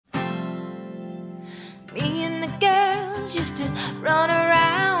Me and the girls used to run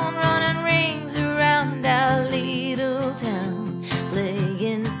around, running rings around our little town,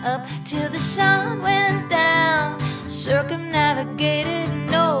 playing up till the sun went down, circumnavigated in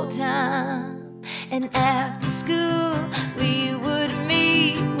no time. And after school we would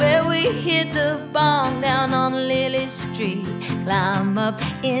meet where we hit the bong down on Lily Street, climb up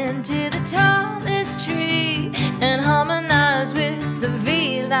into the tallest tree and harmonize with the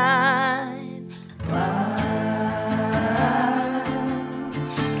V-line.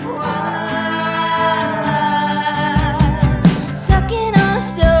 Sucking on a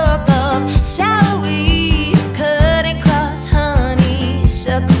stalk of sour weed, cutting cross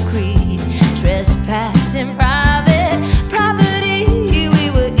honeysuckle creek, trespassing private property. We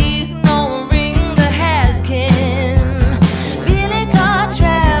were ignoring the has-kin. Billy car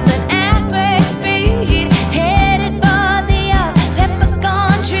traveling at great speed, headed for the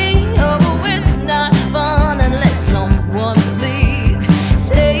peppercorn tree. Oh, it's not fun unless someone pleads.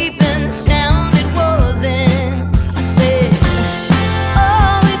 Safe and sound it wasn't. I said,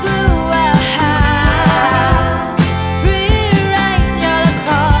 oh, we grew out high, free range all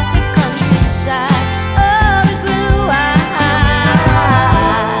across the countryside. Oh, we grew out high,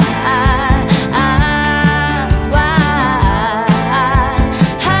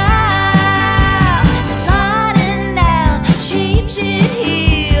 sliding down Sheepshead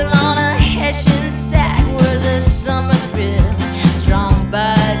Hill on a Hessian sack was a summer thrill. Strong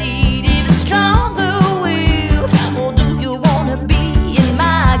bodied, even stronger will. Oh, do you wanna be in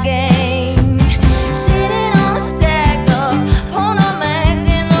my gang? Sitting on a stack of porno mags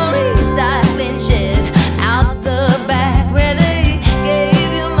in the recycling shed out the back, where they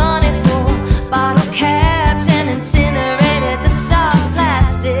gave you money for bottle caps and incinerated the soft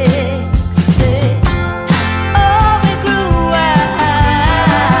plastic. Said, oh, we grew out,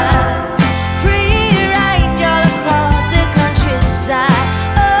 free range all across the countryside.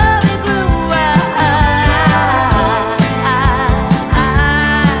 Oh, we grew out,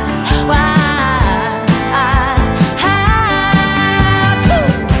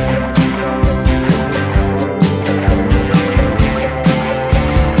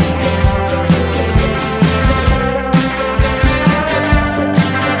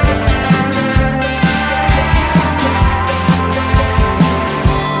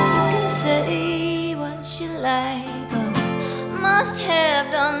 you can say what you like, but must have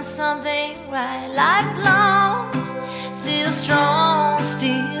done something right. Lifelong, still strong,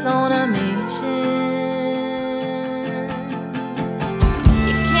 still on a mission.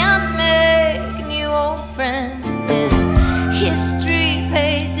 You can't make new old friends, and history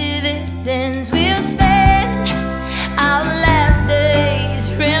pays dividends. We'll spend our last days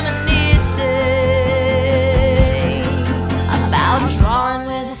reminiscing about drawing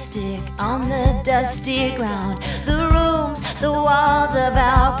with a stick on the dusty ground, the rooms, the walls of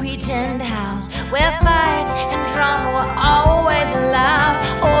our pretend house, where fights and drama were always allowed.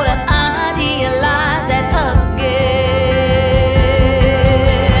 Or to idealize that other